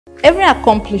Every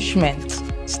accomplishment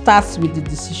starts with the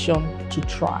decision to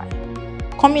try.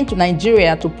 Coming to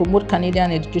Nigeria to promote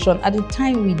Canadian education at the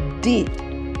time we did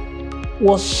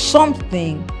was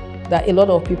something that a lot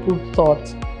of people thought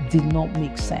did not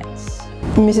make sense.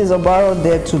 Mrs. Obaro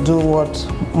dared to do what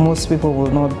most people will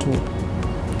not do.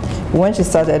 When she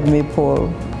started Maple,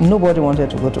 nobody wanted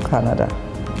to go to Canada.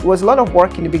 It was a lot of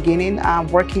work in the beginning,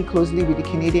 working closely with the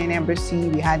Canadian Embassy.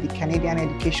 We had the Canadian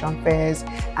Education Fairs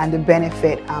and the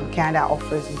benefit Canada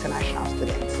offers international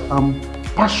students. I'm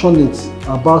passionate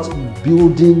about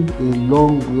building a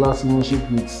long-lasting relationship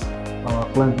with our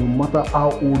clients, no matter how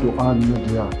old or how new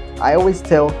they are. I always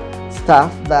tell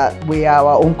staff that we are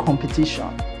our own competition,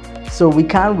 so we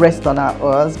can't rest on our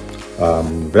oars.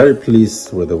 I'm very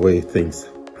pleased with the way things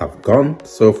have gone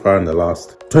so far in the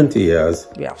last 20 years.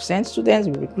 We have sent students,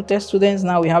 we recruited students,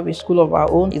 now we have a school of our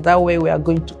own. Is that where we are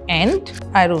going to end?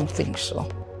 I don't think so.